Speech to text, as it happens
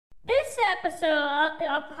episode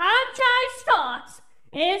of Fonchize Talks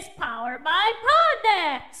is powered by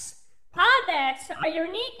Poddex. Poddex are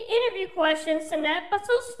unique interview questions and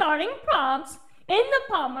episode starting prompts in the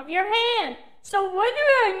palm of your hand. So whether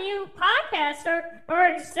you're a new podcaster or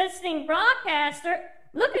existing broadcaster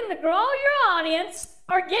looking to grow your audience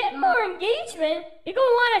or get more engagement, you're going to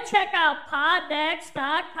want to check out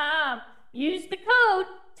poddex.com. Use the code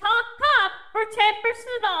TALKPOP for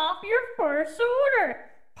 10% off your first order.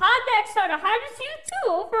 Poddex are the hardest used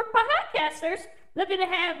tool for podcasters looking to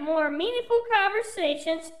have more meaningful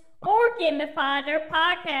conversations or gamify their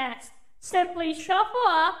podcast. Simply shuffle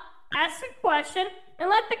up, ask a question, and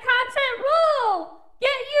let the content roll. Get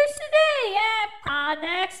yours today at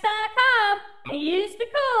poddex.com and use the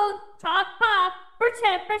code TALKPOP for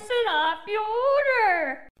 10% off your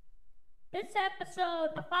order. This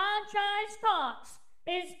episode of Fonchize Talks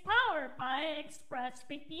is powered by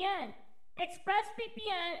ExpressVPN.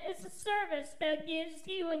 ExpressVPN is a service that gives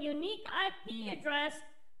you a unique IP address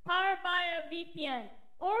powered by a VPN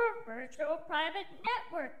or a virtual private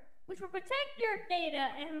network, which will protect your data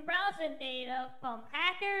and browsing data from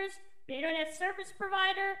hackers, the internet service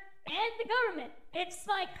provider, and the government. It's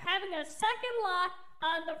like having a second lock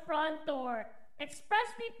on the front door.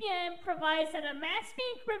 ExpressVPN provides a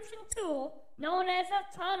masking encryption tool known as a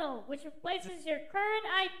tunnel, which replaces your current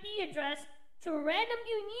IP address to random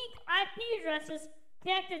unique IP addresses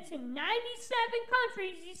connected to 97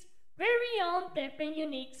 countries' very own different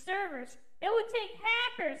unique servers. It would take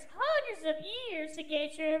hackers hundreds of years to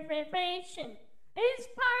get your information. It is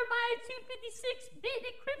powered by a 256-bit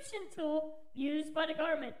encryption tool used by the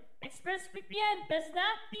government. ExpressVPN does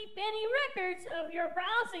not keep any records of your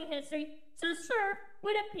browsing history, so surf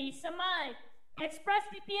with a peace of mind.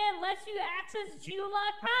 ExpressVPN lets you access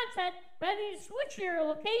geolocked content rather than switch your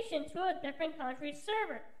location to a different country's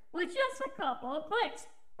server with just a couple of clicks.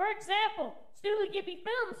 For example, Studio Ghibli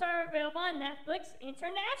films are available on Netflix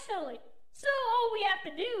internationally. So all we have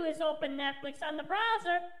to do is open Netflix on the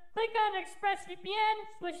browser, click on ExpressVPN,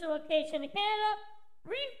 switch the location to Canada,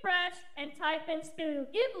 refresh, and type in Studio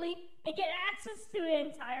Ghibli and get access to the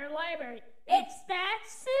entire library. It's that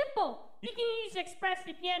simple. You can use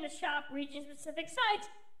ExpressVPN to shop region-specific sites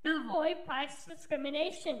to avoid price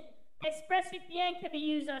discrimination. ExpressVPN can be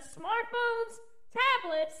used on smartphones,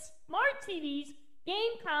 tablets, smart TVs,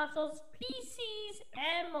 game consoles, PCs,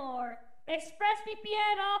 and more.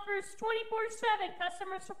 ExpressVPN offers 24/7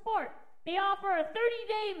 customer support. They offer a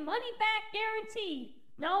 30-day money-back guarantee.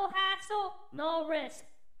 No hassle, no risk.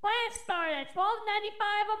 Plans start at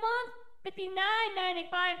 $12.95 a month,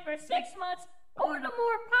 $59.95 for 6 months, or the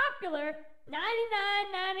more popular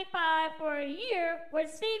 $99.95 for a year, with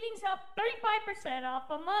savings up 35%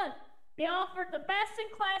 off a month. They offer the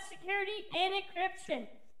best-in-class security and encryption.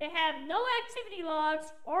 They have no activity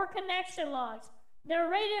logs or connection logs. They're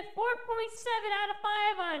rated 4.7 out of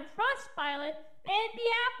 5 on Trustpilot and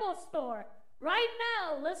the Apple Store. Right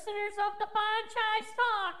now, listeners of the Fonchize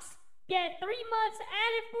Talks get 3 months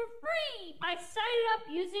added for free by signing up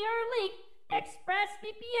using our link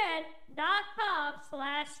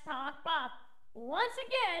expressvpn.com/talkpop. Once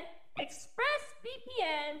again,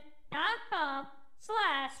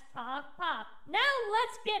 expressvpn.com/talkpop. Now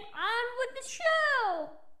let's get on with the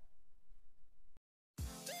show.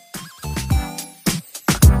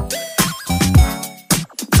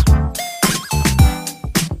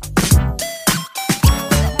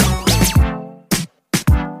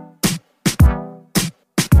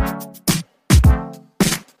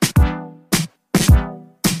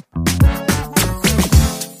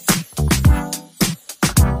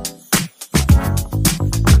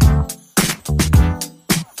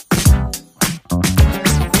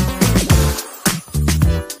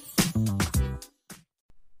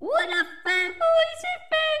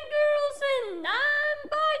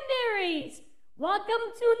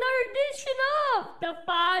 Welcome to another edition of the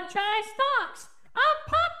Fonchize Talks, a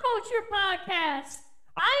pop culture podcast.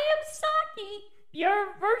 I am Saki,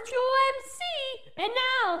 your virtual MC, and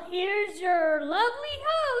now here's your lovely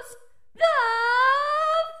host, the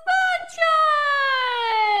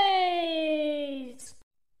Fonchize.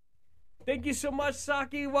 Thank you so much,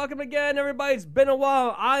 Saki. Welcome again, everybody. It's been a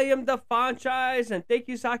while. I am the Fonchize, and thank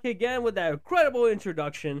you, Saki, again with that incredible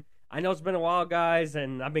introduction. I know it's been a while, guys,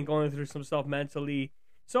 and I've been going through some stuff mentally,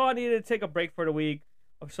 so I needed to take a break for the week.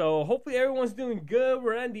 So hopefully everyone's doing good.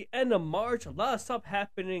 We're at the end of March. A lot of stuff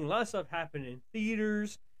happening. in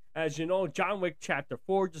theaters. As you know, John Wick Chapter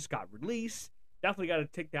 4 just got released. Definitely got to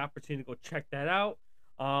take the opportunity to go check that out.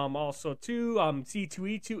 Also, too,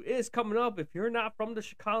 C2E2 is coming up. If you're not from the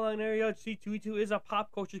Chicagoland area, C2E2 is a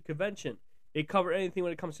pop culture convention. They cover anything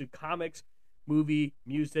when it comes to comics, movie,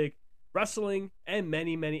 music, wrestling, and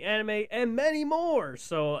many, many anime, and many more.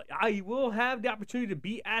 So I will have the opportunity to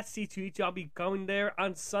be at C2E2. I'll be going there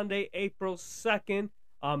on Sunday, April 2nd.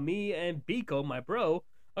 Me and Biko, my bro,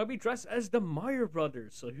 I'll be dressed as the Meyer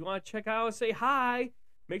brothers. So if you want to check out and say hi,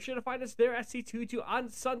 make sure to find us there at C2E2 on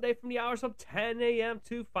Sunday from the hours of 10 a.m.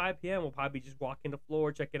 to 5 p.m. We'll probably be just walking the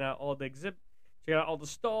floor, checking out all the exhibits, checking out all the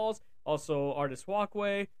stalls, also Artist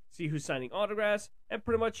Walkway, see who's signing autographs, and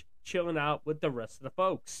pretty much chilling out with the rest of the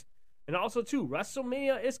folks. And also, too,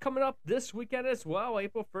 WrestleMania is coming up this weekend as well,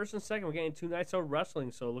 April 1st and 2nd. We're getting 2 nights of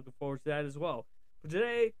wrestling, so looking forward to that as well. But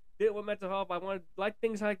today, dealing with mental health,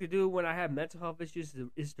 things I like to do when I have mental health issues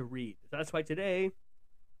is to read. That's why today,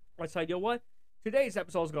 I decided, you know what? Today's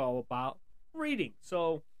episode is all about reading.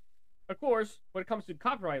 So, of course, when it comes to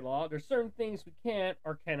copyright law, there's certain things we can't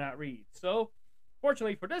or cannot read. So,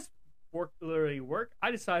 fortunately for this work,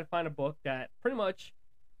 I decided to find a book that pretty much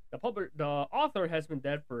the author has been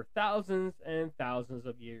dead for thousands and thousands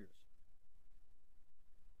of years.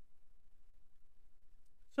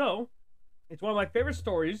 So, it's one of my favorite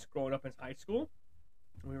stories growing up in high school.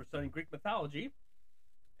 We were studying Greek mythology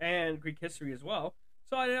and Greek history as well.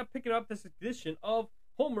 So I ended up picking up this edition of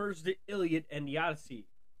Homer's The Iliad and the Odyssey.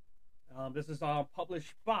 This is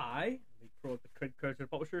published by, let me throw up the credit to the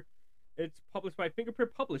publisher. It's published by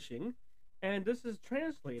Fingerprint Publishing, and this is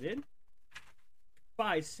translated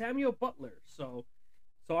by Samuel Butler. So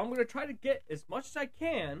I'm going to try to get as much as I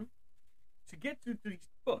can to get through these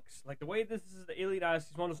books. Like the way this is the Iliad Odyssey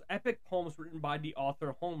is one of those epic poems written by the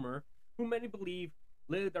author Homer, who many believe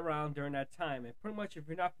lived around during that time. And pretty much, if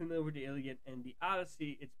you're not familiar with the Iliad and the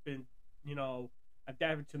Odyssey, it's been,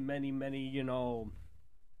 adapted to many, many,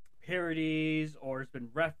 parodies, or it's been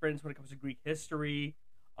referenced when it comes to Greek history.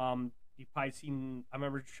 You've probably seen, I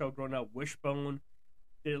remember a show growing up, Wishbone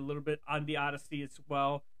did a little bit on the Odyssey as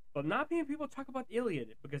well. But not many people talk about the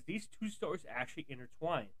Iliad, because these two stories actually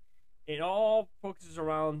intertwine. It all focuses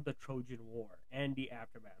around the Trojan War and the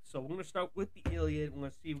aftermath. So we're going to start with the Iliad. We're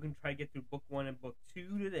going to see if we can try to get through book 1 and book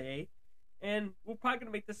 2 today. And we're probably going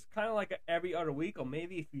to make this kind of like every other week. Or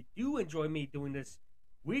maybe if you do enjoy me doing this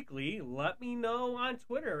weekly, let me know on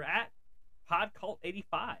Twitter at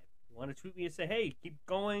PodCult85. You want to tweet me and say, hey, keep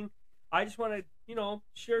going. I just want to,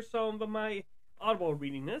 share some of my Audible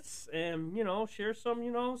reading this and, share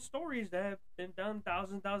some, stories that have been done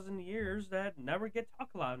thousand years that never get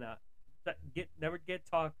talked about now. Never get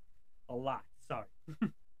talked a lot. Sorry.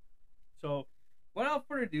 So, without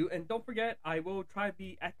further ado, and don't forget, I will try to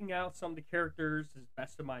be acting out some of the characters as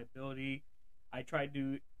best of my ability. I try to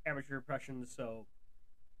do amateur impressions, so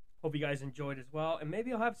hope you guys enjoyed as well. And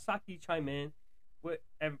maybe I'll have Saki chime in with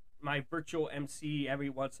my virtual MC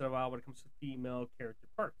every once in a while when it comes to female character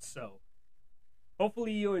parts. So,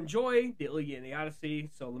 hopefully you enjoy the Iliad and the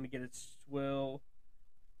Odyssey. So, let me get a swill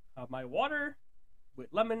of my water with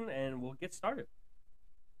lemon, and we'll get started.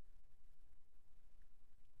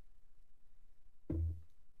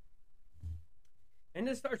 And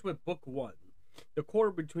this starts with book 1, the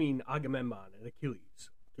quarrel between Agamemnon and Achilles.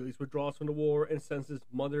 Achilles withdraws from the war and sends his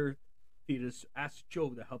mother Thetis to ask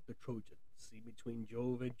Jove to help the Trojans. See between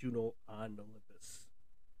Jove and Juno on Olympus.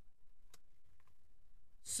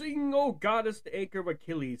 Sing, O goddess, the anchor of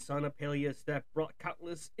Achilles, son of Peleus, that brought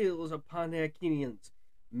countless ills upon the Achaeans.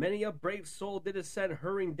 Many a brave soul did it send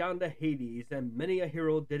hurrying down to Hades, and many a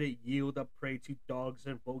hero did it yield a prey to dogs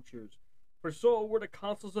and vultures. For so were the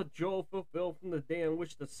counsels of Jove fulfilled from the day on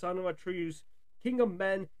which the son of Atreus, king of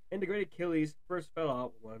men, and the great Achilles first fell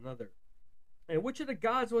out with one another. And which of the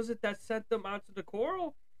gods was it that sent them out to the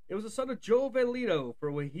quarrel? It was the son of Jove and Leto,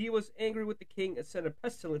 for when he was angry with the king and sent a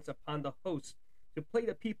pestilence upon the host to play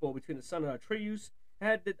the people between the son of Atreus and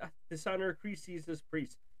had dishonor Chryses his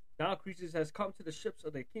priest. Now Chryses has come to the ships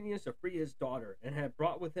of the Achaeans to free his daughter, and had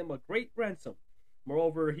brought with him a great ransom.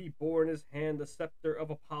 Moreover, he bore in his hand the scepter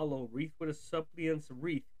of Apollo, wreathed with a suppliant's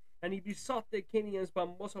wreath, and he besought the Achaeans,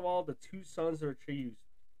 but most of all the 2 sons of Atreus,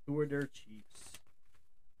 who were their chiefs.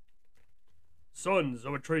 Sons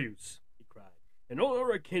of Atreus, he cried, and all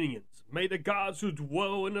our Achaeans, may the gods who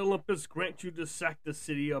dwell in Olympus grant you to sack the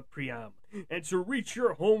city of Priam, and to reach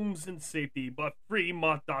your homes in safety, but free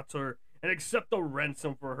my daughter, and accept a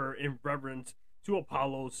ransom for her in reverence to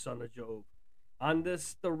Apollo, son of Jove. On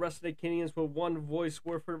this, the rest of the Achaeans with one voice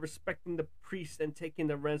were for respecting the priest and taking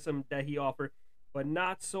the ransom that he offered, but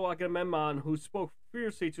not so Agamemnon, who spoke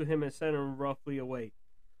fiercely to him and sent him roughly away.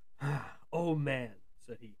 "Oh man,"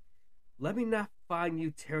 said he, "let me not find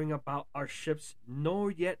you tearing about our ships,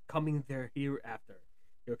 nor yet coming there hereafter.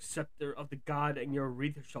 Your scepter of the god and your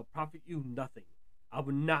wreath shall profit you nothing. I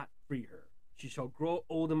will not free her. She shall grow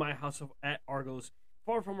old in my house at Argos,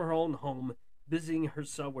 far from her own home, visiting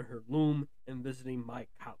herself with her loom and visiting my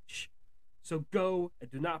couch. So go and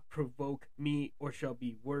do not provoke me, or shall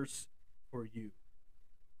be worse for you.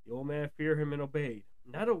 The old man feared him and obeyed.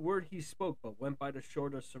 Not a word he spoke, but went by the shore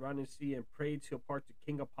of the surrounding sea and prayed to apart to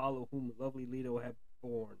King Apollo, whom lovely Leto had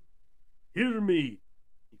borne. Hear me,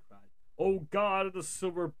 he cried, O god of the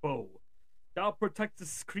silver bow. Thou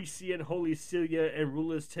protectest Crete and holy Celia and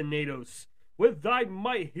rulest Tenedos. With thy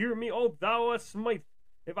might hear me, O thou of smite.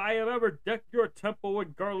 If I have ever decked your temple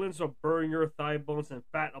with garlands, or burned your thigh bones and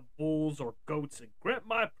fat of bulls or goats, and grant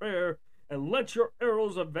my prayer, and let your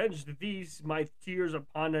arrows avenge these my tears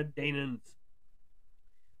upon the Danaans.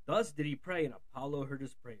 Thus did he pray, and Apollo heard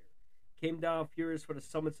his prayer. Came down furious for the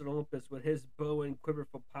summits of Olympus, with his bow and quiver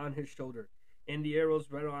upon his shoulder, and the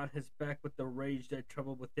arrows rattled on his back with the rage that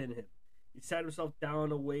troubled within him. He sat himself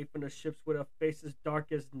down away from the ships with a face as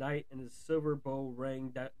dark as night, and his silver bow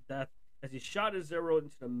rang death as he shot his arrow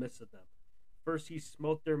into the midst of them. First he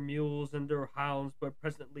smote their mules and their hounds, but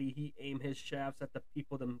presently he aimed his shafts at the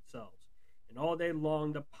people themselves. And all day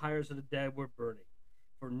long the pyres of the dead were burning.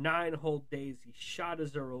 For 9 whole days he shot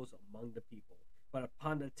his arrows among the people. But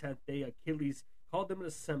upon the 10th day Achilles called them an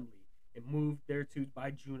assembly, and moved thereto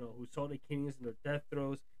by Juno, who saw the Achaeans in their death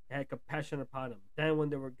throes, and had compassion upon them. Then when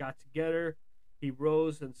they were got together, he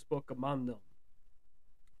rose and spoke among them.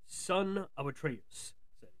 Son of Atreus,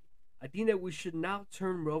 said he, I deem that we should now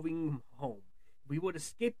turn roving home. We would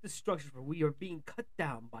escape destruction, for we are being cut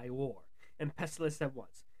down by war and pestilence at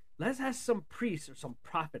once. Let us ask some priest or some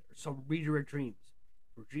prophet or some reader of dreams,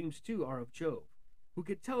 for dreams too are of Jove, who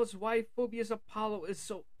can tell us why Phoebus Apollo is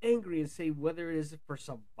so angry, and say whether it is for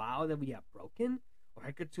some vow that we have broken, or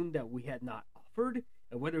hecatomb that we had not offered,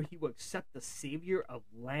 and whether he will accept the savior of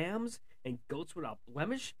lambs and goats without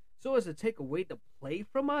blemish, so as to take away the plague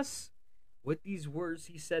from us. With these words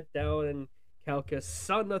he sat down, and Calchas,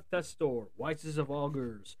 son of Thestor, wisest of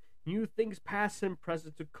augurs, knew things past and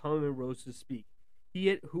present to come, and rose to speak.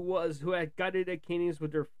 He who had guided the Achaeans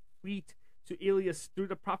with their fleet to Iliad through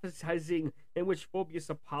the prophesying in which Phoebus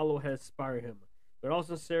Apollo had inspired him. But all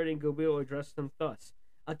sincerity and goodwill addressed him thus: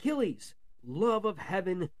 Achilles, love of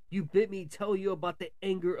heaven, you bid me tell you about the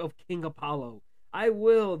anger of King Apollo. I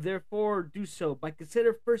will therefore do so, but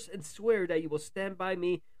consider first and swear that you will stand by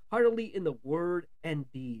me heartily in the word and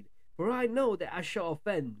deed. For I know that I shall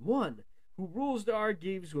offend one who rules the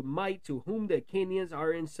Argives with might, to whom the Achaeans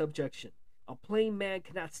are in subjection. A plain man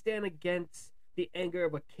cannot stand against the anger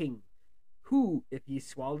of a king, who, if ye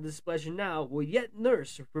swallow displeasure now, will yet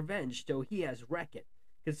nurse revenge till he has wreaked it.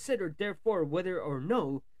 Consider therefore whether or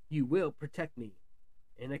no you will protect me.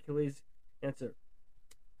 And Achilles answered,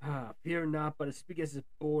 Fear not, but speak as is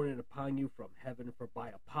born upon you from heaven, for by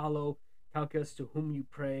Apollo, Calchas, to whom you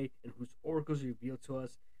pray, and whose oracles reveal to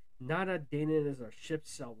us, not a Danaan as our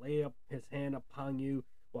ships shall lay up his hand upon you,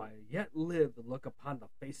 while I yet live to look upon the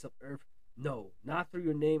face of earth. No, not through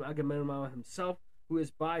your name Agamemnon himself, who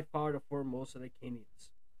is by far the foremost of the Achaeans.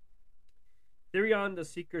 Theron the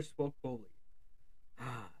seeker spoke boldly.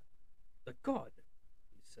 The god,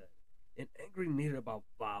 he said, in angry neither about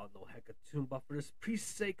vow nor hecatomb, but for this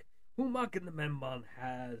priest's sake, whom Agamemnon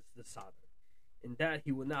has dishonored, in that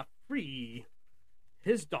he will not free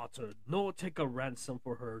his daughter, nor take a ransom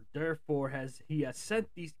for her. Therefore has sent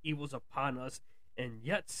these evils upon us, and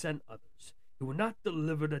yet sent others. He will not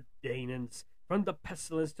deliver the Danaans from the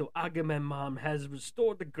pestilence till Agamemnon has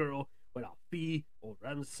restored the girl without fee or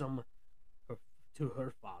ransom to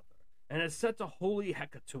her father, and has sent a holy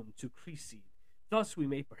hecatomb to Crete. Thus we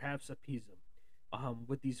may perhaps appease him.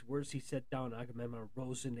 With these words he sat down, and Agamemnon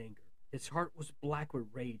rose in anger. His heart was black with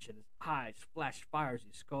rage, and his eyes flashed fire as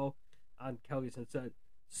he skulled on Calchas and said,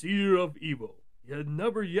 Seer of evil, ye had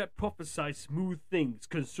never yet prophesied smooth things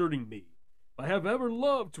concerning me. I have ever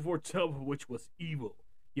loved to foretell which was evil.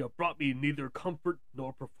 You have brought me neither comfort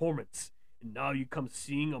nor performance. And now you come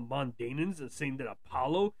seeing among Danaans and saying that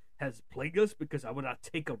Apollo has plagued us because I will not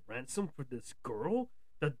take a ransom for this girl,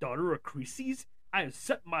 the daughter of Chryses. I have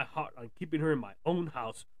set my heart on keeping her in my own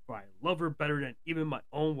house, for I love her better than even my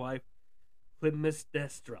own wife,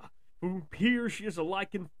 Clytemnestra. For here she is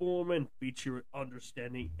alike in form and feature,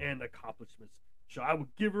 understanding and accomplishments. So I will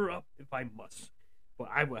give her up if I must. For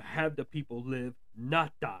I will have the people live,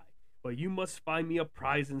 not die. But you must find me a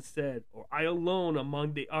prize instead, or I alone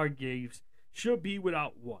among the Argives shall be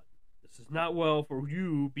without one. This is not well for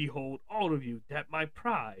you, behold, all of you, that my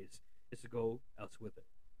prize is to go elsewhither.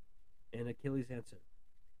 And Achilles answered,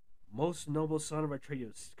 Most noble son of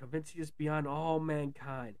Atreus, Fonchize beyond all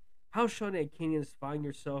mankind, how shall the Achaeans find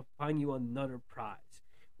you another prize?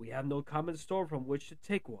 We have no common store from which to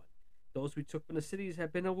take one. Those we took from the cities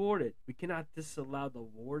have been awarded. We cannot disallow the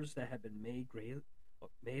awards that have been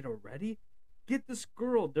made already. Get this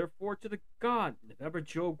girl, therefore, to the god, and if ever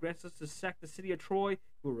Jove grants us to sack the city of Troy,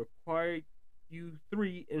 we will require you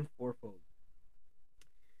 3 and 4-fold.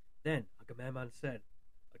 Then Agamemnon said,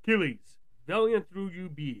 Achilles, valiant though you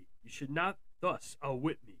be, you should not thus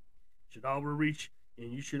outwit me. Should overreach,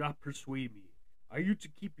 and you should not persuade me. Are you to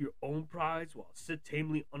keep your own prize while sit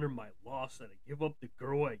tamely under my loss and give up the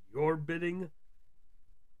girl at your bidding?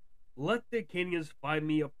 Let the Achaeans find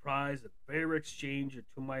me a prize and fair exchange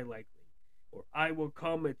to my liking, or I will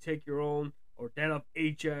come and take your own, or that of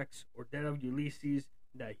Ajax, or that of Ulysses,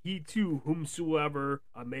 that he too, whomsoever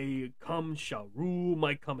I may come, shall rule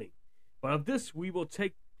my coming. But of this we will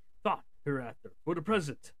take thought hereafter. For the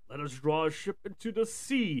present, let us draw a ship into the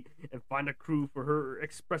sea, and find a crew for her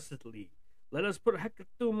expressly. Let us put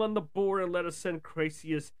Hecatomb on the board, and let us send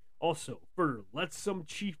Chryseis also. Further, let some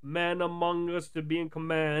chief man among us to be in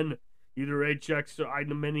command, either Ajax or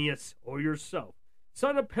Idomeneus, or yourself,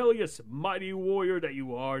 son of Peleus, mighty warrior that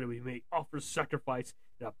you are, that we may offer sacrifice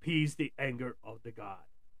and appease the anger of the god.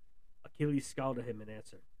 Achilles scowled at him and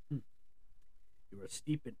answered, You are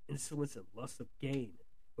steep in insolence and lust of gain.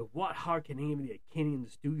 With what heart can any of the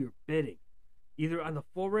Achaeans do your bidding? Either on the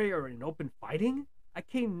foray or in open fighting? I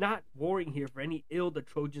came not warring here for any ill the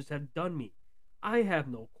Trojans have done me. I have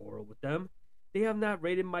no quarrel with them. They have not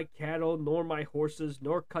raided my cattle, nor my horses,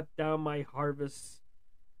 nor cut down my harvests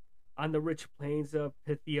on the rich plains of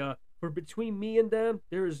Phthia, for between me and them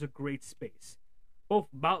there is a great space, both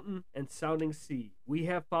mountain and sounding sea. We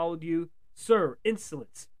have followed you, sir,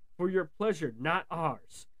 insolence, for your pleasure, not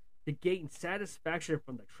ours, to gain satisfaction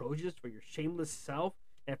from the Trojans for your shameless self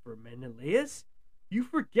and for Menelaus? You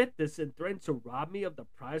forget this and threaten to rob me of the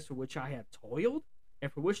prize for which I have toiled,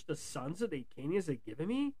 and for which the sons of the Achaeans have given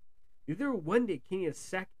me? Neither when the Achaeans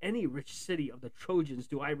sack any rich city of the Trojans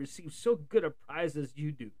do I receive so good a prize as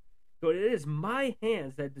you do, though it is my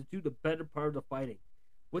hands that do the better part of the fighting.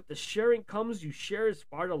 With the sharing comes, you share as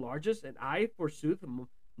far the largest, and I, forsooth,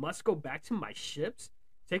 must go back to my ships,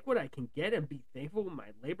 take what I can get, and be thankful when my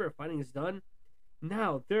labor of fighting is done.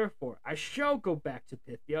 Now, therefore, I shall go back to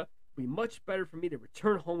Phthia. It will be much better for me to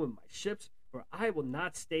return home with my ships, for I will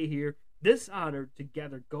not stay here, dishonored, to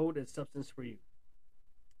gather gold and substance for you.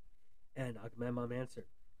 And Agamemnon answered,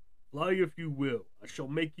 Fly if you will. I shall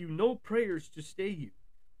make you no prayers to stay you.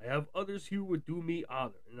 I have others who would do me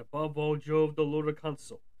honor, and above all Jove, the Lord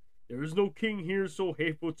Consul. There is no king here so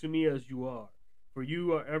hateful to me as you are, for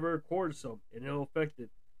you are ever quarrelsome and ill-affected.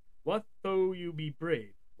 What though you be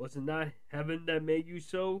brave? Was it not heaven that made you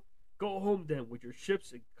so? Go home then with your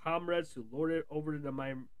ships and comrades to lord it over to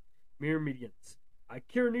my Myrmidons. I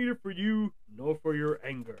care neither for you nor for your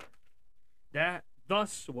anger.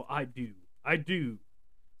 Thus will I do.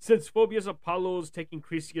 Since Phoebus Apollo is taking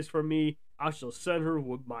Chryseis from me, I shall send her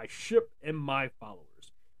with my ship and my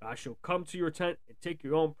followers. I shall come to your tent and take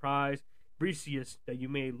your own prize, Briseis, that you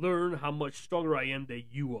may learn how much stronger I am than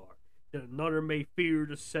you are, that another may fear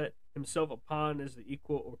to set himself upon as the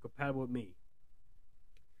equal or compatible with me.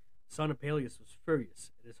 The son of Peleus was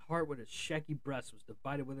furious, and his heart with its shaggy breast was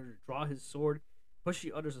divided whether to draw his sword, push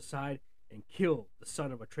the others aside, and kill the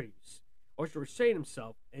son of Atreus, or to restrain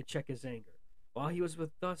himself and check his anger. While he was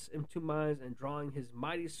with thus in 2 minds, and drawing his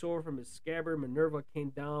mighty sword from his scabbard, Minerva came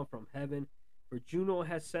down from heaven, for Juno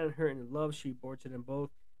had sent her, and in love she bore to them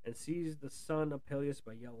both, and seized the son of Peleus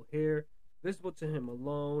by yellow hair, visible to him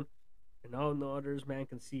alone, and all no others man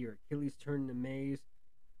can see her. Achilles turned in amaze,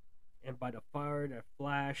 and by the fire that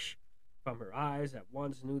flashed from her eyes at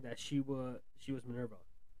once knew that she was Minerva.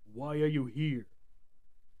 Why are you here?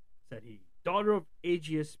 Said he. Daughter of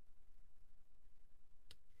Aegeus.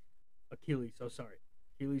 Achilles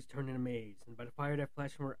turned in amaze, and by the fire that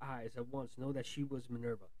flashed from her eyes at once know that she was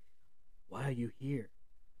Minerva. Why are you here?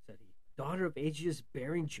 Said he. Daughter of Aegeus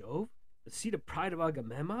bearing Jove, the seat of pride of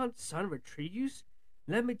Agamemnon, son of Atreus?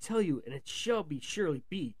 Let me tell you, and it shall be surely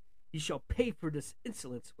be, he shall pay for this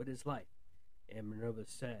insolence with his life. And Minerva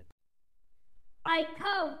said, I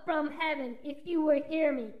come from heaven, if you will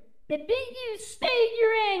hear me, to bid you stay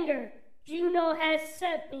your anger. Juno has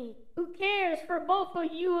sent me, who cares for both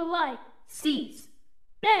of you alike. Cease,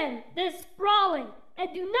 then, this brawling,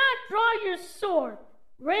 and do not draw your sword.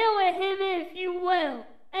 Rail at him if you will,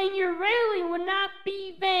 and your railing will not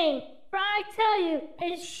be vain. For I tell you,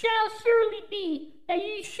 it shall surely be that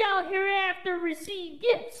you shall hereafter receive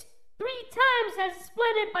gifts 3 times as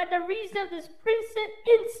splendid by the reason of this princely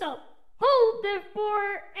insult. Hold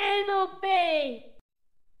therefore and obey.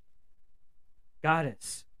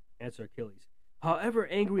 Goddess, answered Achilles, however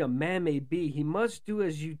angry a man may be, he must do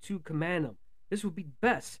as you two command him. This will be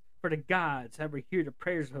best, for the gods ever hear the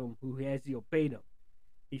prayers of him who has obeyed him.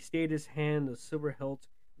 He stayed his hand the silver hilt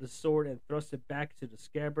of the sword and thrust it back to the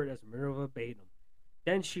scabbard as Minerva bade him.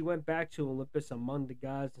 Then she went back to Olympus among the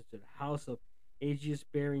gods and to the house of Aegeus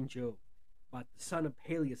bearing Jove. But the son of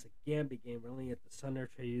Peleus again began railing at the son of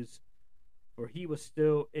Atreus, for he was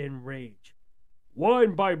still in rage.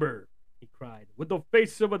 "Wine bibber!" he cried, "with the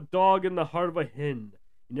face of a dog and the heart of a hen.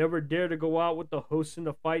 You never dare to go out with the host in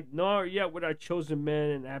the fight, nor yet with our chosen man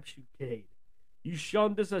in ambuscade. You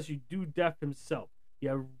shun this as you do death himself. You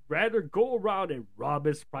had rather go around and rob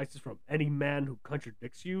his prices from any man who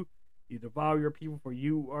contradicts you. You devour your people, for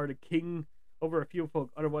you are the king over a few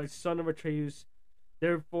folk, otherwise son of Atreus.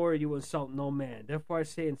 Therefore you insult no man. Therefore I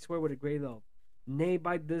say and swear with a great oath, nay,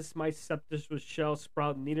 by this my scepter shall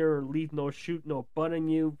sprout neither leaf nor shoot nor bud in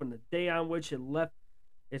you from the day on which it left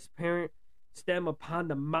its parent stem upon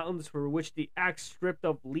the mountains, for which the axe stripped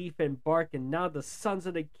of leaf and bark, and now the sons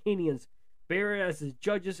of the Achaeans bear it as the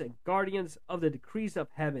judges and guardians of the decrees of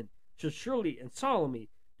heaven. Shall surely and solemnly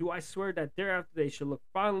do I swear that thereafter they shall look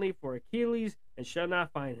fondly for Achilles and shall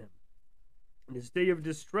not find him. In this day of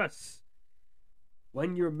distress,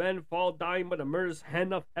 when your men fall dying by the murderous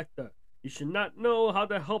hand of Hector, you should not know how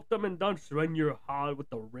to help them, and thus rend your heart with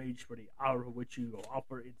the rage for the hour in which you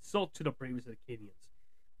offer insult to the bravest of the Achaeans.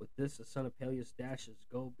 With this, the son of Peleus dashed his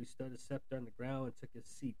gold bestowed his scepter on the ground and took his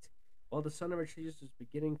seat, while the son of Atreus was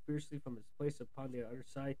beginning fiercely from his place upon the other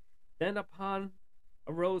side. Then upon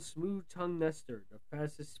arose smooth-tongued Nestor, the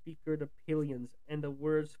fastest speaker of the Pelians, and the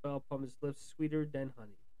words fell upon his lips sweeter than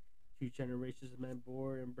honey. 2 generations of men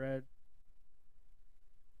bore and bred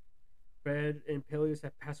and Peleus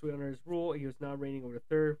had passed away under his rule, and he was now reigning over the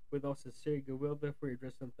third, with all sincerity goodwill. Therefore he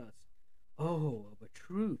addressed them thus: "Oh, of a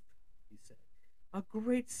truth," he said, "a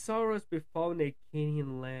great sorrow has befallen the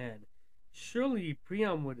Achaean land. Surely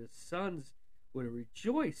Priam with his sons would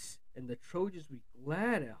rejoice, and the Trojans would be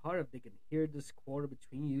glad at heart if they can hear this quarrel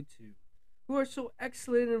between you two, who are so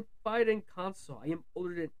excellent in fight and counsel. I am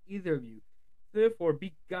older than either of you. Therefore,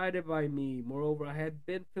 be guided by me. Moreover, I have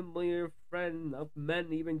been familiar friend of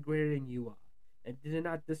men even greater than you are, and did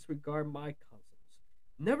not disregard my counsels.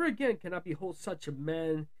 Never again can I behold such a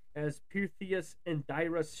man as Pirtheus and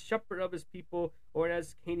Dyrus, shepherd of his people, or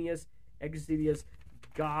as Caeneus, Exedius,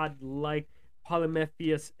 godlike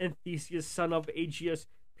Polyphemus, and Theseus, son of Aegeus,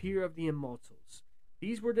 peer of the immortals.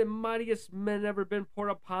 These were the mightiest men ever been poured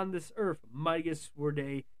upon this earth. Mightiest were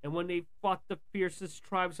they, and when they fought the fiercest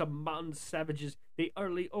tribes of mountain savages, they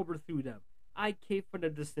utterly overthrew them. I came from the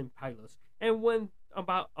distant Pylos, and went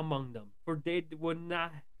about among them, for they would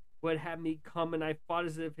have me come, and I fought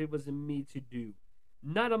as if it was in me to do.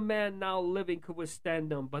 Not a man now living could withstand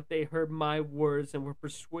them, but they heard my words and were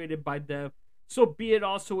persuaded by them. So be it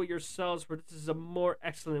also with yourselves, for this is a more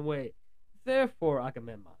excellent way. Therefore,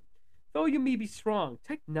 Agamemnon, though you may be strong,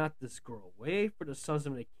 take not this girl away for the sons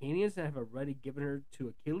of the Achaeans, and have already given her to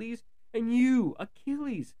Achilles. And you,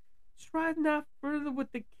 Achilles, strive not further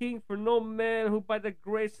with the king, for no man who by the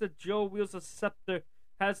grace of Jove wields a scepter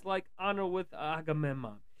has like honor with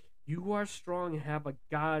Agamemnon. You are strong and have a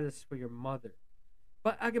goddess for your mother.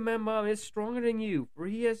 But Agamemnon is stronger than you, for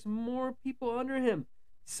he has more people under him.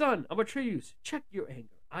 Son of Atreus, check your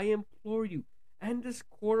anger, I implore you, end this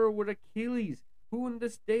quarrel with Achilles, who in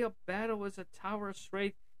this day of battle is a tower of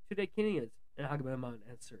strength to the Achaeans. And Agamemnon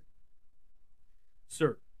answered,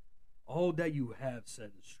 Sir, all that you have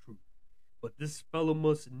said is true, but this fellow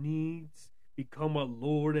must needs become a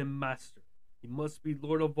lord and master. He must be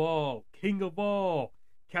lord of all, king of all,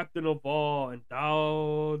 captain of all, and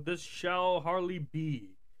thou this shall hardly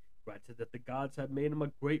be. Granted that the gods had made him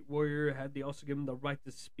a great warrior, had they also given him the right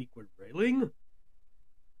to speak with railing?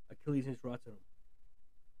 Achilles interrupted him.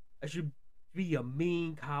 I should be a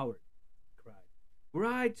mean coward, he cried. Were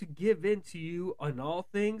I to give in to you on all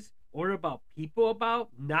things, or about people about,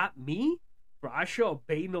 not me? For I shall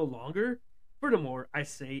obey no longer. Furthermore, I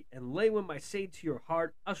say, and lay with my say to your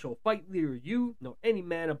heart, I shall fight neither you nor any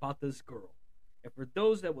man about this girl. And for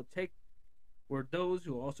those that will take were those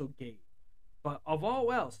who also gave. But of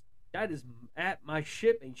all else, that is at my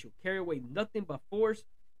ship, and you shall carry away nothing but force.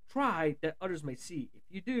 Try that others may see. If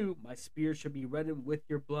you do, my spear shall be reddened with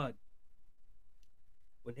your blood.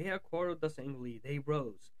 When they had quarreled thus angrily, they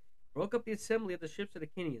rose, broke up the assembly of the ships of the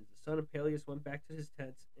Achaeans. The son of Peleus went back to his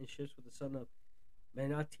tents and ships with the son of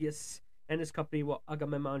Menatius and his company, while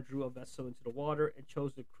Agamemnon drew a vessel into the water and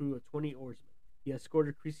chose the crew of 20 oarsmen. He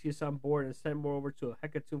escorted Chryseis on board and sent moreover to a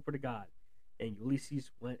hecatomb for the god, and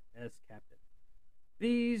Ulysses went as captain.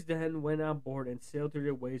 These then went on board and sailed through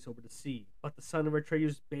their ways over the sea. But the son of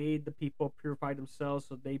Atreus bade the people purify themselves,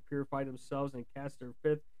 so they purified themselves and cast their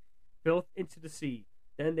filth into the sea.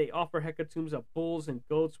 Then they offer hecatombs of bulls and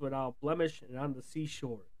goats without blemish and on the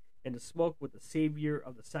seashore, and the smoke with the savior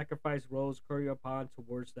of the sacrifice rose upon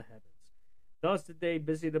towards the heavens. Thus did they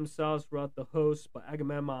busy themselves throughout the host, but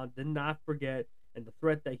Agamemnon did not forget and the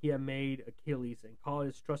threat that he had made Achilles, and called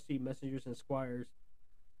his trusty messengers and squires,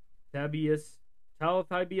 Talthybius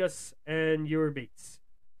and Eurybates.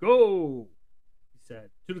 Go, he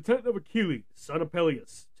said, to the tent of Achilles, son of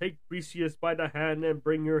Peleus. Take Briseis by the hand and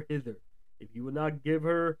bring her hither. If you will not give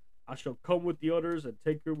her, I shall come with the others and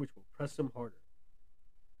take her, which will press them harder.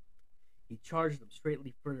 He charged them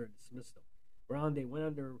straightly further and dismissed them. Whereon they went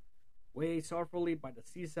on their way sorrowfully by the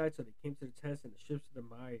seaside, so they came to the tents and the ships of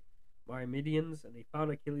the Myrmidons, and they found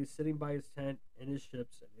Achilles sitting by his tent and his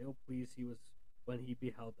ships, and ill pleased he was when he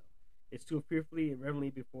beheld them. They stood fearfully and reverently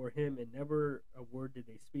before him, and never a word did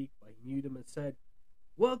they speak, but he knew them and said,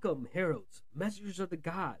 Welcome, heralds, messengers of the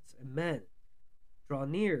gods and men. Draw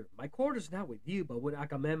near. My court is not with you, but with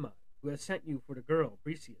Agamemnon, who has sent you for the girl,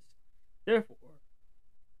 Briseis. Therefore,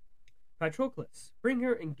 Patroclus, bring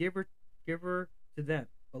her and give her to them,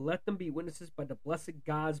 but let them be witnesses by the blessed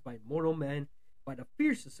gods, by mortal men, by the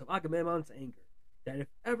fiercest of Agamemnon's anger, that if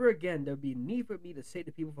ever again there be need for me to say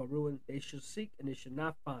to people for ruin, they shall seek and they shall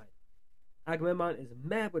not find. Agamemnon is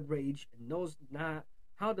mad with rage and knows not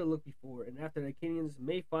how to look before and after the Achaeans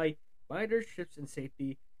may fight by their ships in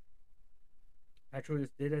safety. Patroclus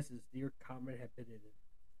did as his dear comrade had bidden him.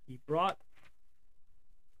 He brought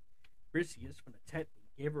Briseis from the tent and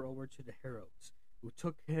gave her over to the heralds, who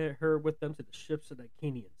took her with them to the ships of the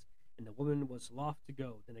Achaeans. And the woman was loth to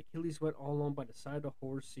go. Then Achilles went all alone by the side of the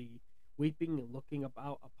hoar sea, weeping and looking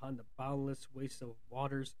about upon the boundless waste of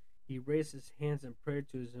waters. He raised his hands and prayed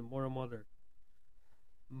to his immortal mother.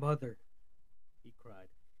 Mother, he cried,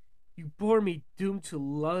 you bore me doomed to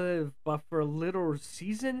live but for a little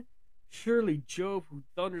season? Surely Jove, who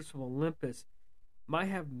thunders from Olympus, might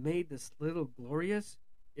have made this little glorious?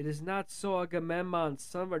 It is not so. Agamemnon,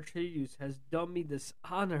 son of Atreus, has done me this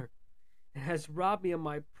honor, and has robbed me of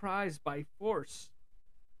my prize by force.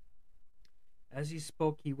 As he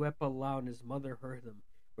spoke, he wept aloud, and his mother heard him,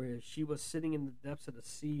 where she was sitting in the depths of the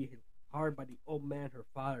sea, hard by the old man her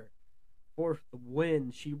father. Forth the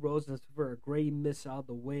wind, she rose as for a gray mist out of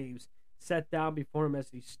the waves, sat down before him as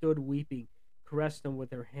he stood weeping, caressed him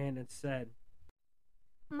with her hand, and said,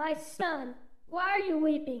 My son, why are you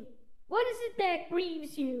weeping? What is it that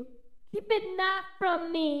grieves you? Keep it not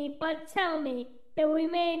from me, but tell me, that we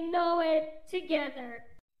may know it together.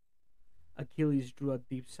 Achilles drew a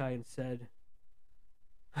deep sigh and said,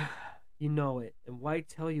 You know it, and why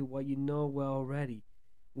tell you what you know well already?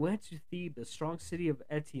 We went to Thebes, the strong city of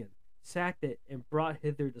Eetion, sacked it, and brought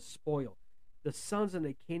hither the spoil. The sons of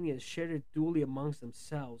the Achaeans shared it duly amongst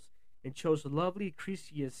themselves, and chose lovely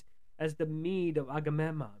Chryseis as the meed of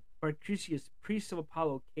Agamemnon. But Chryseis, priest of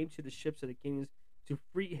Apollo, came to the ships of the Achaeans to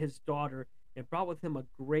free his daughter, and brought with him a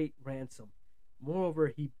great ransom. Moreover,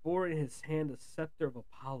 he bore in his hand the scepter of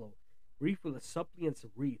Apollo, wreathed with a suppliant's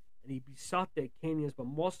wreath, and he besought the Achaeans, but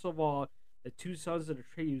most of all the two sons of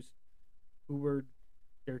Atreus, who were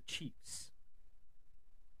their chiefs.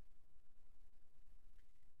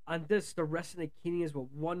 On this, the rest of the Achaeans with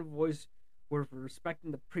one voice were for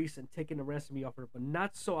respecting the priest and taking the ransom he offered, but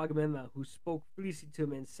not so Agamemnon, who spoke fiercely to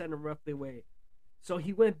him and sent him roughly away. So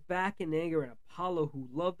he went back in anger, and Apollo, who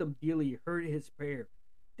loved him dearly, heard his prayer.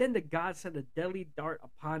 Then the gods sent a deadly dart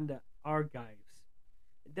upon the Argives.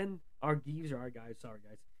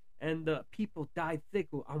 And the people died thick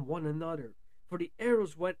on one another, for the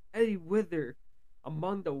arrows went any whither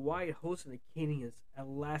among the wide host of the Achaeans. At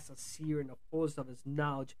last a seer, in the fullness of his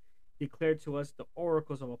knowledge, declared to us the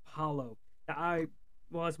oracles of Apollo, that I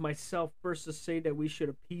was myself first to say that we should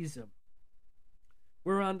appease him.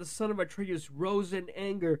 Whereon the son of Atreus rose in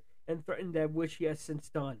anger and threatened that which he has since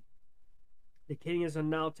done. The Achaeans are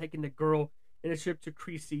now taking the girl in a ship to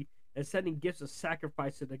Chryse and sending gifts of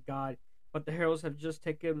sacrifice to the god. But the heralds have just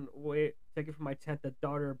taken from my tent the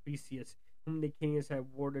daughter of Briseis, whom the Achaeans have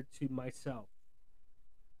awarded to myself.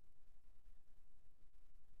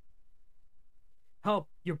 Help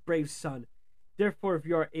your brave son. Therefore, if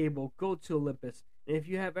you are able, go to Olympus, and if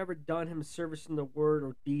you have ever done him service in the word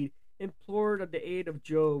or deed, implore the aid of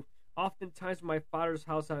Jove. Oftentimes in my father's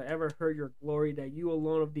house I have ever heard your glory, that you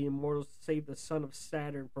alone of the immortals saved the son of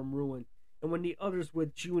Saturn from ruin. And when the others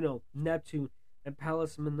with Juno, Neptune, and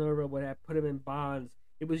Pallas Minerva would have put him in bonds,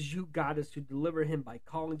 it was you, goddess, who delivered him by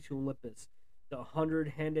calling to Olympus, the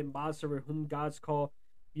 100-handed bondservant whom gods call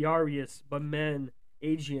Briareus, but men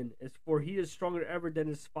Aegean, is for he is stronger ever than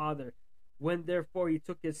his father. When therefore he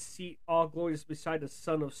took his seat all glorious beside the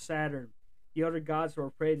son of Saturn, the other gods were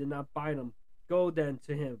afraid to not bind him. Go then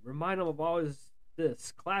to him, remind him of all his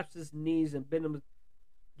this, clasped his knees, and bid him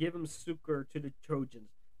give him succor to the Trojans.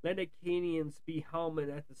 Let the Achaeans be helmed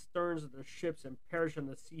at the sterns of their ships and perish on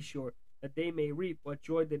the seashore, that they may reap what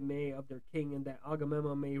joy they may of their king, and that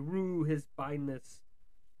Agamemnon may rue his blindness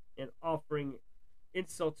and offering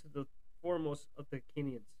insult to the foremost of the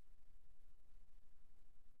Achaeans.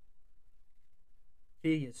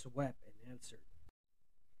 Theseus wept and answered,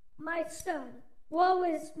 My son, woe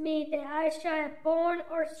is me that I shall have borne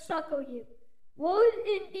or suckle you. Would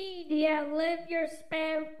indeed ye have lived your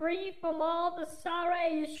span free from all the sorrow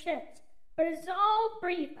of your ships, but it's all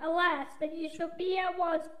brief, alas, that you shall be at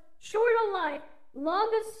once short of life, long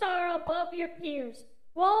of sorrow above your peers.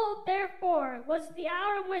 Woe, therefore, was the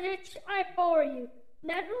hour in which I bore you.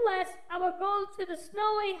 Nevertheless, I will go to the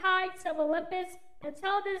snowy heights of Olympus and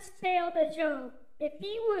tell this tale to Jove. If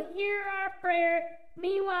he will hear our prayer,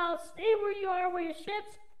 meanwhile stay where you are with your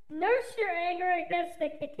ships, nurse your anger against the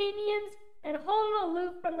Achaeans, and hold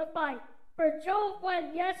aloof from the fight. For Jove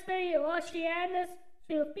went yesterday to Oceanus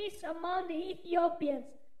to feast among the Ethiopians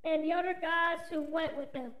and the other gods who went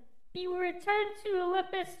with him. He will return to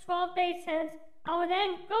Olympus 12 days hence. I will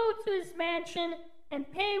then go to his mansion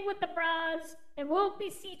and pay with the bronze, and will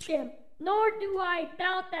beseech him, nor do I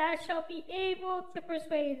doubt that I shall be able to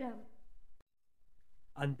persuade him.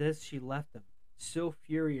 On this she left him, so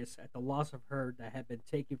furious at the loss of her that had been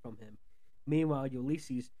taken from him. Meanwhile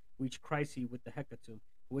Ulysses reached Chryse with the hecatomb,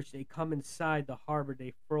 which they come inside the harbor.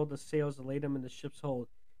 They furled the sails and laid them in the ship's hold.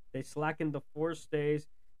 They slackened the forestays,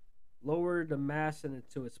 lowered the mast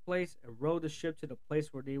into its place, and rowed the ship to the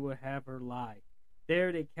place where they would have her lie.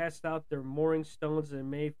 There they cast out their mooring stones and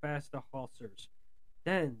made fast the hawsers.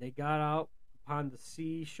 Then they got out upon the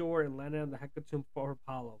seashore and landed on the hecatomb for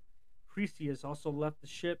Apollo. Chryseis also left the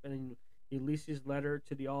ship, and Ulysses led her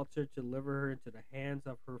to the altar to deliver her into the hands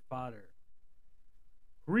of her father.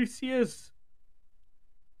 Chryseis,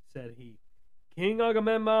 said he, King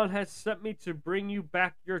Agamemnon has sent me to bring you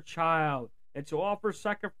back your child, and to offer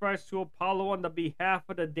sacrifice to Apollo on the behalf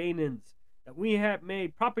of the Danaans, that we have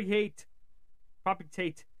made propitiate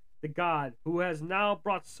the god, who has now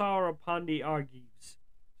brought sorrow upon the Argives.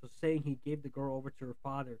 So saying, he gave the girl over to her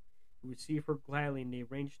father, who received her gladly, and they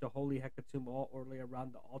arranged the holy hecatomb all orderly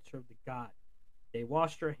around the altar of the god. They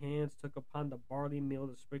washed their hands, took upon the barley meal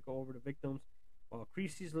to sprinkle over the victims, while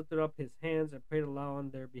Chryseis lifted up his hands and prayed aloud on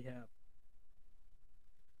their behalf.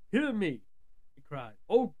 Hear me, he cried,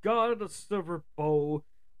 O God of the silver bow,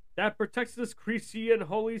 that protects this Chryse and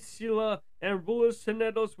holy Scylla, and rulest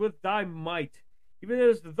Tenedos with thy might, even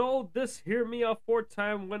as though this hear me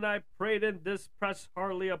aforetime when I prayed in this press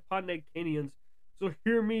hardly upon the Achaeans. So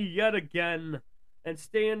hear me yet again, and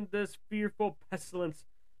stay in this fearful pestilence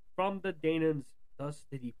from the Danaans. Thus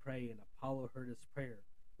did he pray, and Apollo heard his prayer.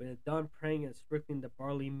 When they had done praying and sprinkling the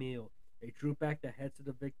barley meal, they drew back the heads of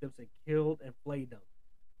the victims and killed and flayed them.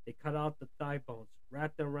 They cut out the thigh bones,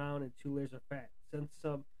 wrapped them around in 2 layers of fat, sent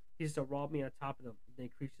some pieces of raw meat on top of them. Then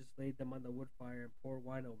Croesus laid them on the wood fire and poured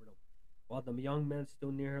wine over them. While the young men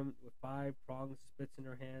stood near him with 5-pronged spits in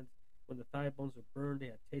their hands, when the thigh bones were burned, they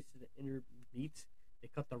had tasted the inner meats. They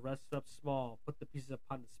cut the rest up small, put the pieces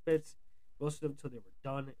upon the spits, roasted them till they were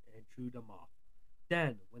done, and drew them off.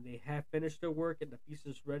 Then, when they had finished their work and the feast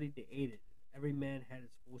was ready, they ate it. Every man had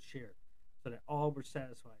his full share, so that all were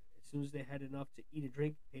satisfied. As soon as they had enough to eat and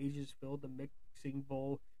drink, pages filled the mixing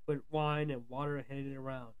bowl with wine and water and handed it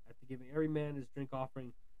around, after giving every man his drink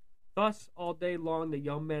offering. Thus, all day long, the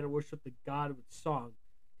young men worshipped the god with song,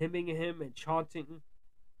 hymning him and chanting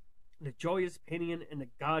the joyous paean, and the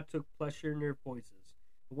god took pleasure in their voices.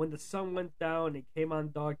 But when the sun went down and it came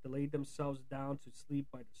on dark, they laid themselves down to sleep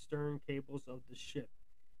by the stern cables of the ship.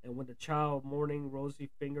 And when the child morning,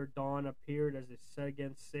 rosy-fingered dawn appeared as they set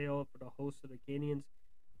against sail for the host of the Achaeans,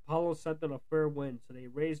 Apollo sent them a fair wind, so they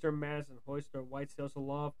raised their masts and hoisted their white sails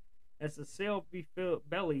aloft. As the sail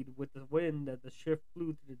bellied with the wind, that the ship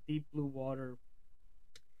flew through the deep blue water,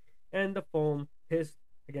 and the foam hissed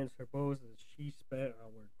against her bows as she sped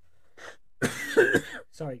onward.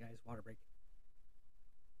 Sorry, guys, water break.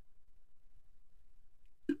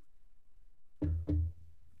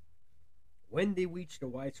 When they reached the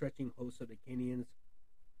wide-stretching host of the Achaeans,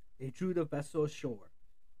 they drew the vessel ashore,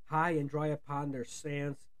 high and dry upon their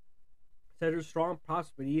sands, set her strong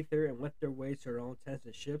props beneath her, and went their ways to their own tents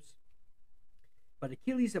and ships. But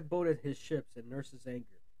Achilles abode his ships and nursed his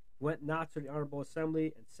anger, went not to the honorable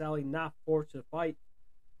assembly, and sallied not forth to fight,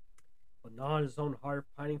 but gnawed his own heart,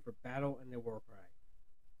 pining for battle and the war cry.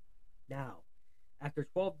 Now, after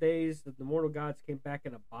 12 days, the mortal gods came back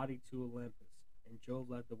in a body to Olympus, and Jove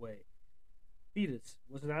led the way. Thetis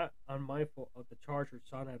was not unmindful of the charge her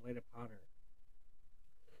son had laid upon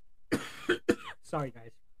her. Sorry,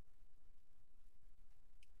 guys.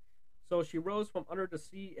 So she rose from under the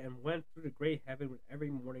sea and went through the great heaven with early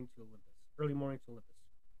morning to Olympus,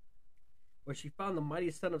 where she found the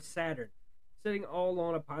mighty son of Saturn, sitting all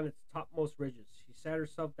alone upon its topmost ridges. She sat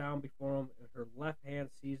herself down before him, and her left hand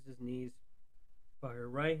seized his knees. By her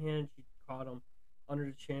right hand she caught him under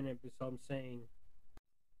the chin and besought him, saying,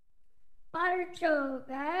 Father Jove,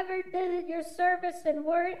 I ever did your service in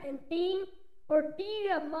word and deed or deed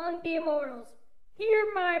among the immortals. Hear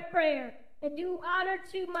my prayer, and do honor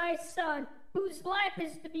to my son, whose life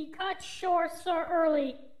is to be cut short so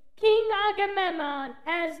early. King Agamemnon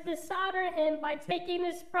has dishonored him by taking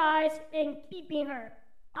his prize and keeping her.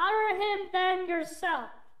 Honor him then yourself,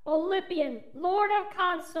 Olympian, Lord of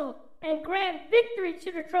Consul, and grant victory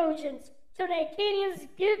to the Trojans, so the Achaeans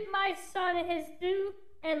give my son his due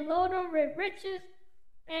and load him with riches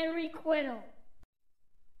and requital.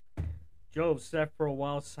 Jove sat for a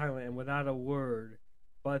while silent and without a word,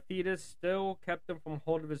 but Thetis still kept him from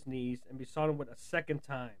hold of his knees and besought him with a second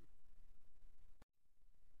time.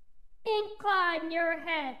 Incline your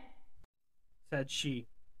head, said she,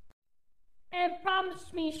 and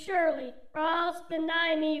promise me surely, or else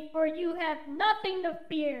deny me, for you have nothing to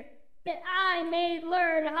fear, that I may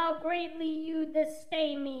learn how greatly you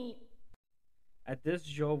disdain me. At this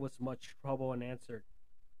Jove was much troubled and answered,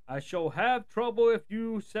 I shall have trouble if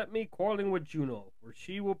you set me quarreling with Juno, for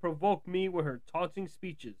she will provoke me with her taunting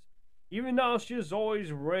speeches. Even now she is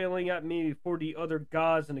always railing at me before the other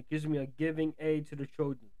gods and accusing me of giving aid to the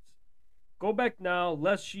Trojans. Go back now,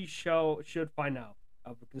 lest she should find out. I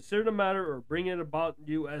will consider the matter or bring it about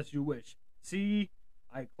you as you wish. See,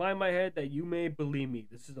 I incline my head that you may believe me.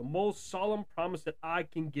 This is the most solemn promise that I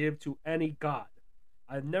can give to any god.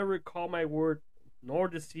 I have never recalled my word, nor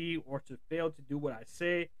deceive, or to fail to do what I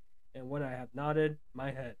say, and when I have nodded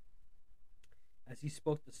my head. As he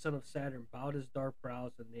spoke, the son of Saturn bowed his dark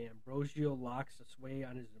brows, and the ambrosial locks sway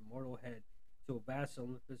on his immortal head to a vast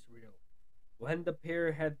Olympus reel. When the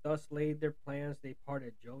pair had thus laid their plans, they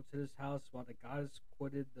parted, Jove to his house, while the gods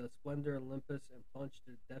quitted the splendor of Olympus and plunged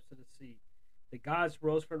to the depths of the sea. The gods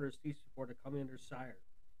rose from their seats before the coming of their sire.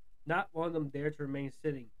 Not one of them dared to remain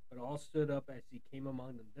sitting, but all stood up as he came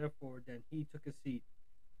among them. Therefore, then he took a seat.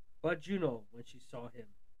 But Juno, when she saw him,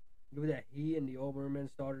 knew that he and the old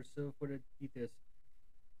merman's daughter, silver-footed Thetis,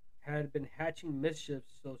 had been hatching mischief,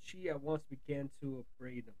 so she at once began to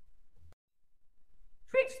upbraid him.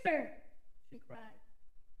 Trickster, she cried.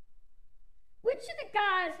 Which of the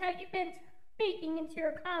gods have you been speaking into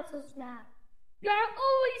your counsels now? You are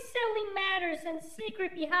always settling matters in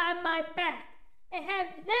secret behind my back, and have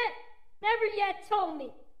never yet told me,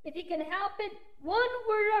 if you can help it, one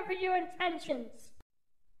word of your intentions.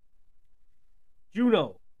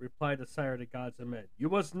 Juno, replied the sire of the gods and men, you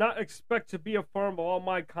must not expect to be affirmed by all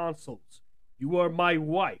my counsels. You are my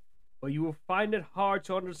wife, but you will find it hard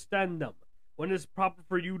to understand them. When it is proper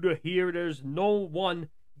for you to hear, there is no one,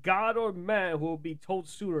 god or man, who will be told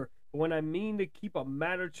sooner. But when I mean to keep a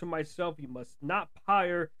matter to myself, you must not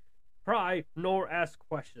pry, nor ask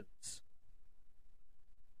questions.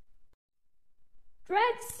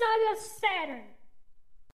 Dread son of Saturn,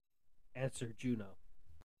 answered Juno.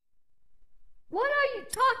 What are you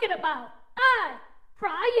talking about? I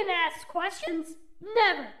pry and ask questions?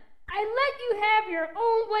 Never. I let you have your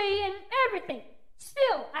own way in everything.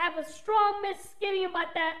 Still, I have a strong misgiving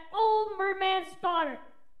about that old merman's daughter.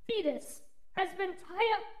 Thetis has been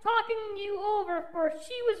talking you over, for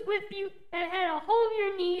she was with you and had a hold of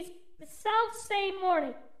your knees the self-same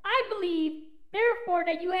morning. I believe, therefore,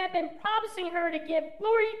 that you have been promising her to give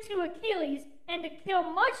glory to Achilles and to kill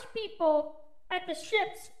much people at the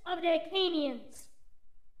ships of the Achaeans.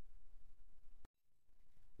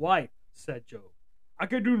 Wife, said Jove, I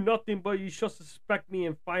can do nothing, but you shall suspect me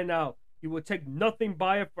and find out. You will take nothing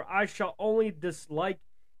by it, for I shall only dislike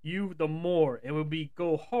you the more, and will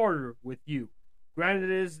go harder with you.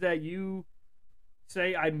 Granted is that you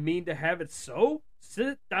say I mean to have it so.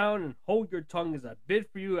 Sit down and hold your tongue as I bid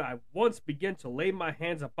for you. I once begin to lay my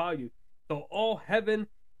hands about you. Though all heaven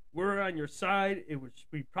were on your side, it would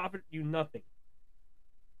profit you nothing.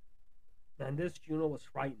 And this Juno was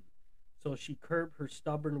frightened, so she curbed her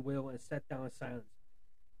stubborn will and sat down in silence.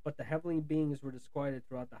 But the heavenly beings were disquieted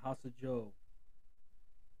throughout the house of Jove,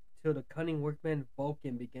 till the cunning workman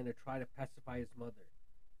Vulcan began to try to pacify his mother.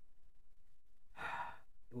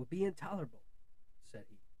 It will be intolerable, said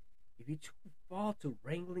he, if you two fall to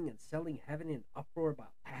wrangling and selling heaven in uproar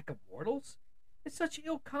about a pack of mortals, and such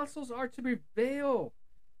ill counsels are to prevail.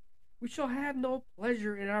 We shall have no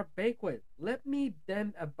pleasure in our banquet. Let me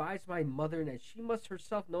then advise my mother, and she must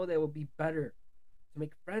herself know that it will be better to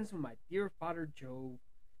make friends with my dear father Jove.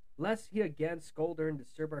 lest he again scold her and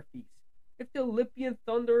disturb our feast. If the Olympian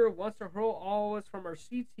thunderer wants to hurl all of us from our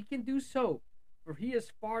seats, he can do so, for he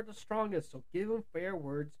is far the strongest, so give him fair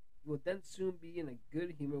words. He will then soon be in a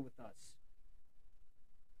good humor with us.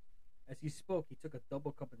 As he spoke, he took a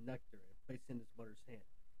double cup of nectar and placed it in his mother's hand.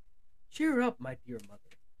 Cheer up, my dear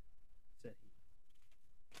mother, said he.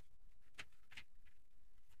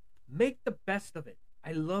 Make the best of it.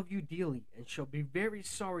 I love you dearly, and shall be very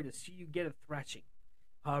sorry to see you get a thrashing.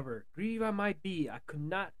 However, grieved I might be, I could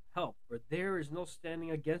not help, for there is no standing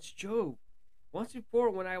against Jove. Once before,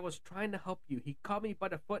 when I was trying to help you, he caught me by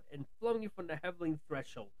the foot and flung you from the heavenly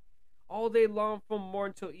threshold. All day long from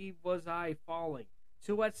morn till eve was I falling,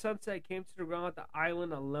 till at sunset I came to the ground at the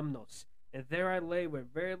island of Lemnos, and there I lay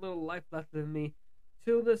with very little life left in me,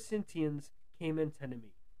 till the Sintians came and tended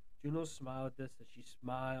me. Juno smiled at this. As she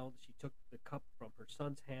smiled, she took the cup from her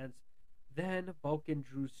son's hands. Then Vulcan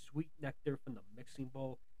drew sweet nectar from the mixing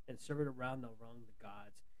bowl and served it around the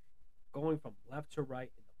gods, going from left to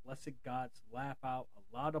right, and the blessed gods laugh out a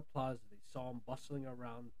loud applause as they saw him bustling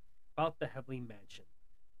around about the heavenly mansion.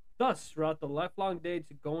 Thus, throughout the lifelong day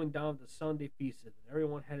to going down of the sun, they feasted, and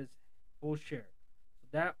everyone had his full share, so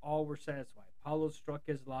that all were satisfied. Apollo struck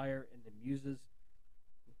his lyre, and the muses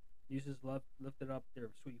lifted up their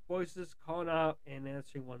sweet voices, calling out and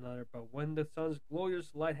answering one another. But when the sun's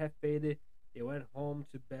glorious light had faded, they went home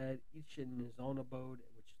to bed, each in his own abode,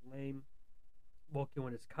 which lame Vulcan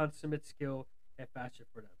with his consummate skill had fashioned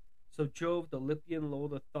for them. So Jove, the Olympian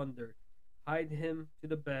lord of thunder, hied him to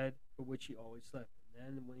the bed for which he always slept.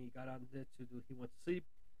 And then when he got on it to do, he went to sleep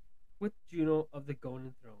with Juno of the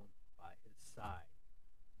golden throne by his side.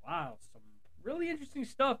 Wow, some really interesting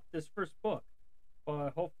stuff, this first book.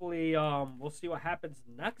 But hopefully we'll see what happens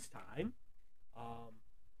next time.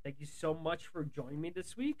 Thank you so much for joining me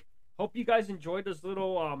this week. Hope you guys enjoyed this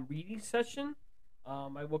little reading session.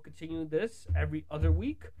 I will continue this every other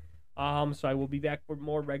week. So I will be back for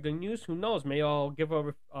more regular news. Who knows? Maybe I'll give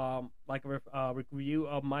a review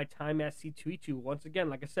of my time at C2E2. Once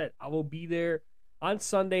again, like I said, I will be there on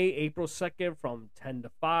Sunday, April 2nd from 10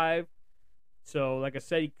 to 5. So, like I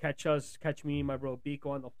said, you catch me and my bro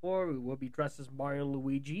Biko on the floor. We will be dressed as Mario and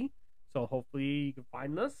Luigi. So, hopefully, you can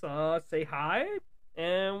find us, say hi.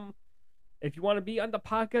 And if you want to be on the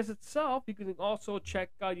podcast itself, you can also you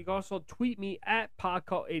can also tweet me at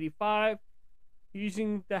Podcult85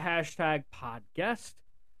 using the hashtag Podguest.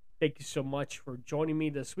 Thank you so much for joining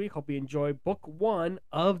me this week. Hope you enjoyed book 1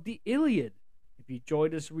 of the Iliad. If you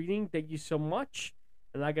enjoyed this reading, thank you so much.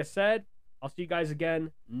 And like I said, I'll see you guys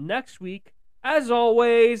again next week. As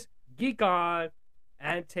always, geek on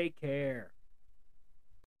and take care.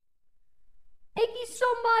 Thank you so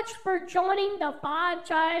much for joining the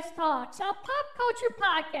Fonchize Talks, a pop culture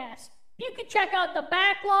podcast. You can check out the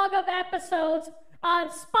backlog of episodes on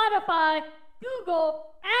Spotify,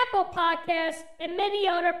 Google, Apple Podcasts, and many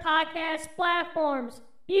other podcast platforms.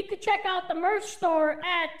 You can check out the merch store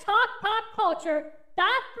at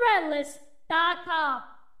talkpopculture.threadless.com.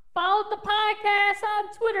 Follow the podcast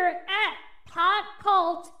on Twitter at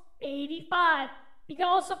Podcult85. You can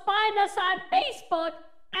also find us on Facebook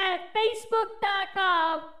at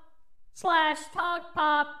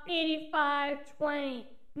facebook.com/TalkPop8520.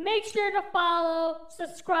 Make sure to follow,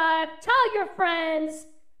 subscribe, tell your friends.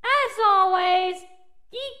 As always,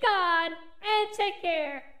 geek on and take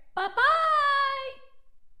care.